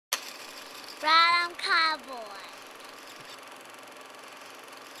Brown Cowboy.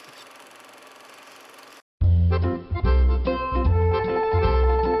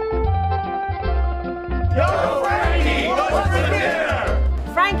 Yo, Frankie, what's for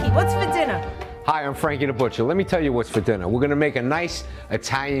dinner? Frankie, what's for dinner? Hi, I'm Frankie the Butcher. Let me tell you what's for dinner. We're gonna make a nice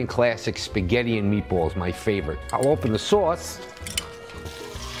Italian classic spaghetti and meatballs, my favorite. I'll open the sauce.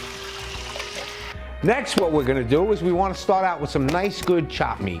 Next, what we're gonna do is we wanna start out with some nice, good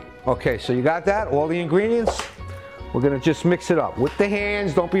chopped meat. Okay, so you got that, all the ingredients? We're gonna just mix it up. With the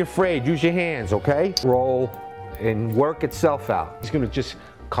hands, don't be afraid, use your hands, okay? Roll and work itself out. It's gonna just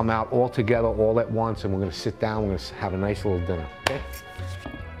come out all together, all at once, and we're gonna sit down, we're gonna have a nice little dinner, okay?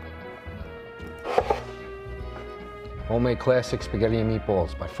 Homemade classic spaghetti and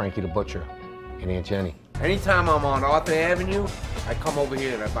meatballs by Frankie the Butcher and Aunt Jenny. Anytime I'm on Arthur Avenue, I come over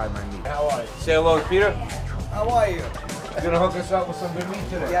here and I buy my meat. How are you? Say hello to Peter. How are you? You gonna hook us up with some good meat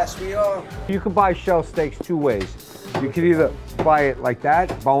today? Yes, we are. You can buy shell steaks two ways. You could either buy it like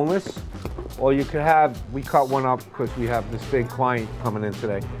that, boneless, or you could have, we cut one up because we have this big client coming in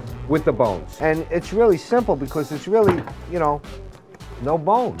today with the bones. And it's really simple because it's really, you know, no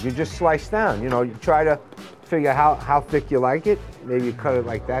bone. You just slice down. You know, you try to figure how thick you like it. Maybe you cut it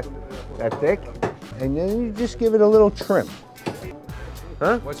like that thick. And then you just give it a little trim.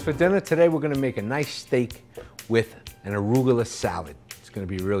 Huh? What's for dinner? Today we're gonna make a nice steak with an arugula salad. It's gonna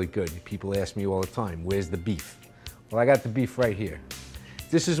be really good. People ask me all the time, where's the beef? Well, I got the beef right here.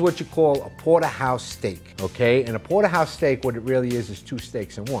 This is what you call a porterhouse steak, okay? And a porterhouse steak, what it really is two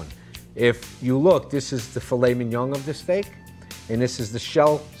steaks in one. If you look, this is the filet mignon of the steak, and this is the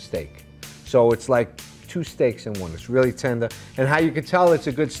shell steak. So it's like two steaks in one. It's really tender. And how you can tell it's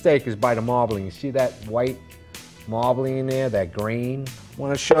a good steak is by the marbling. You see that white marbling in there, that grain? I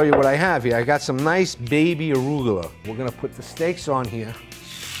want to show you what I have here. I got some nice baby arugula. We're gonna put the steaks on here.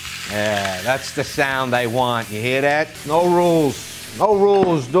 Yeah, that's the sound I want. You hear that? No rules. No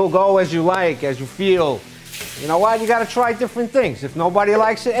rules. Do go as you like, as you feel. You know what? You gotta try different things. If nobody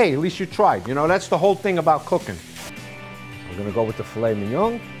likes it, hey, at least you tried. You know, that's the whole thing about cooking. We're gonna go with the filet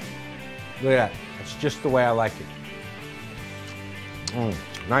mignon. Look at that. That's just the way I like it.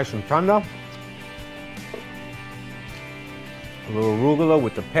 Nice and tender. A little arugula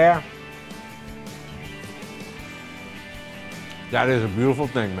with the pear. That is a beautiful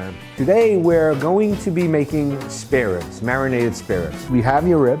thing, man. Today we're going to be making spare ribs, marinated spare ribs. We have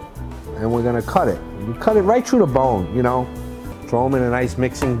your rib, and we're gonna cut it. You cut it right through the bone, you know. Throw them in a nice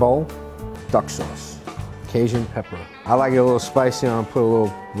mixing bowl. Duck sauce, Cajun pepper. I like it a little spicy, and I'll put a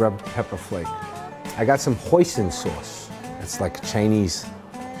little red pepper flake. I got some hoisin sauce. It's like Chinese,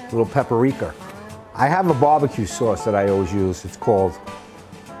 little paprika. I have a barbecue sauce that I always use. It's called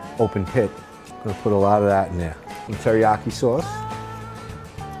Open Pit. I'm gonna put a lot of that in there. Some teriyaki sauce,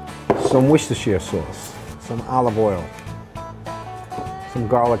 some Worcestershire sauce, some olive oil, some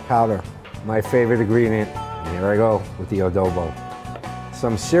garlic powder, my favorite ingredient. And here I go with the adobo.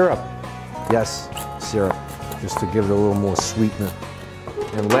 Some syrup. Yes, syrup, just to give it a little more sweetener.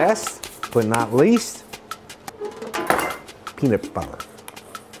 And last but not least, peanut butter.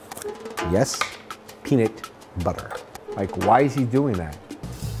 Yes, peanut butter. Like, why is he doing that?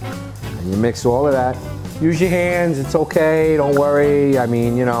 And you mix all of that. Use your hands, it's okay, don't worry. I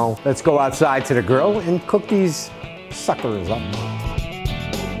mean, you know, let's go outside to the grill and cook these suckers up.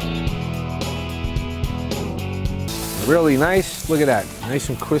 Really nice, look at that, nice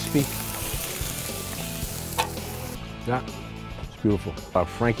and crispy. Yeah, it's beautiful.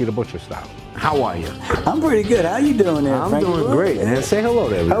 Frankie the Butcher style. How are you? I'm pretty good. How you doing there, Frankie? I'm doing great, man. Say hello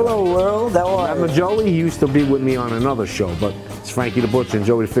to everybody. Hello, world. How are you? I'm Joey. He used to be with me on another show, but it's Frankie the Butcher and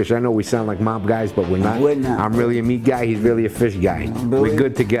Joey the Fish. I know we sound like mob guys, but we're not. We're not. I'm really a meat guy. He's really a fish guy. We're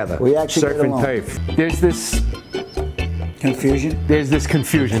good together. We actually surf get and along. turf. There's this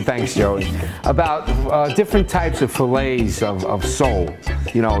confusion, thanks Joey, about different types of fillets of sole.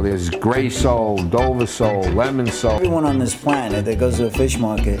 You know, there's gray sole, Dover sole, lemon sole. Everyone on this planet that goes to a fish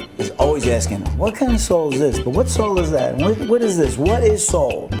market is always asking, what kind of sole is this? But what sole is that? What is this? What is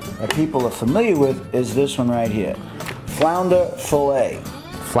sole? That people are familiar with is this one right here. Flounder fillet.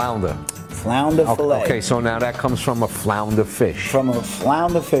 Flounder. Flounder fillet. Okay, so now that comes from a flounder fish. From a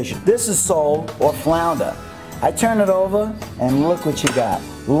flounder fish. This is sole or flounder. I turn it over and look what you got.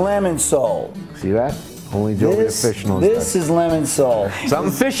 Lemon sole. See that? Only Joey the Fish knows This is lemon sole.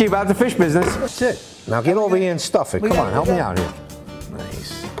 Something fishy about the fish business. That's it. Now get over here and stuff it. Come on, help me out here.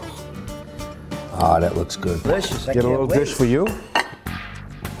 Nice. Ah, that looks good. Delicious. Get a little dish for you.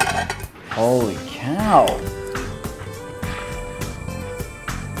 Holy cow.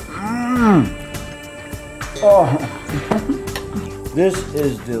 Mmm. Oh. This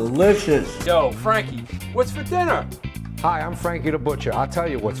is delicious. Yo, Frankie, what's for dinner? Hi, I'm Frankie the Butcher. I'll tell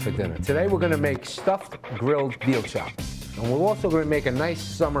you what's for dinner. Today we're gonna make stuffed grilled veal chops. And we're also gonna make a nice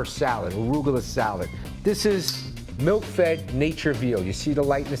summer salad, arugula salad. This is milk-fed nature veal. You see the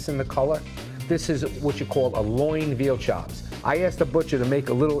lightness in the color? This is what you call a loin veal chops. I asked the butcher to make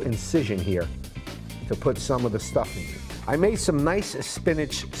a little incision here to put some of the stuffing. I made some nice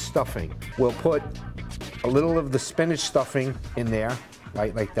spinach stuffing. We'll put a little of the spinach stuffing in there,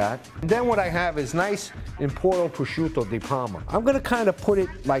 right, like that. And then what I have is nice Importo prosciutto di Parma. I'm gonna kind of put it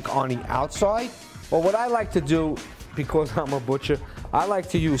like on the outside, but what I like to do, because I'm a butcher, I like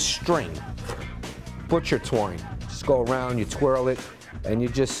to use string, butcher twine. Just go around, you twirl it, and you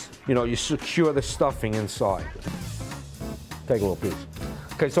just, you secure the stuffing inside. Take a little piece.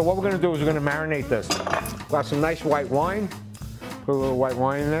 Okay, so what we're gonna do is we're gonna marinate this. Got some nice white wine. Put a little white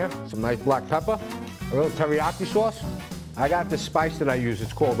wine in there. Some nice black pepper. A little teriyaki sauce. I got this spice that I use.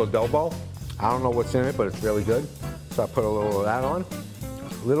 It's called adobo. I don't know what's in it, but it's really good. So I put a little of that on.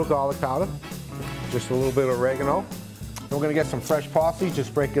 A little garlic powder. Just a little bit of oregano. Then we're gonna get some fresh parsley.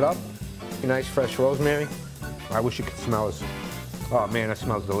 Just break it up. A nice fresh rosemary. I wish you could smell this. Oh man, that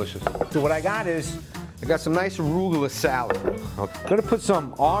smells delicious. So what I got is, I got some nice arugula salad. I'm gonna put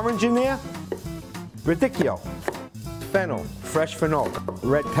some orange in there, radicchio, fennel, fresh fennel,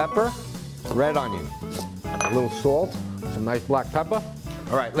 red pepper, red onion, a little salt, some nice black pepper.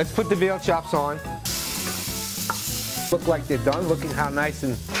 All right, let's put the veal chops on. Look like they're done. Look at how nice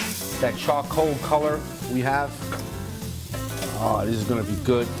and that charcoal color we have. Oh, this is gonna be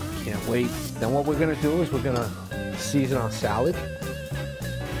good. Can't wait. Then what we're gonna do is we're gonna season our salad.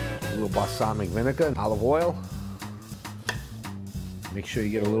 A little balsamic vinegar, olive oil. Make sure you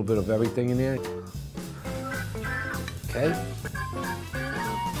get a little bit of everything in there. Okay.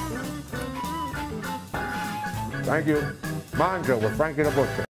 Thank you. Bonsangue with Frankie the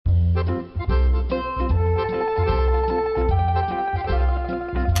Butcher.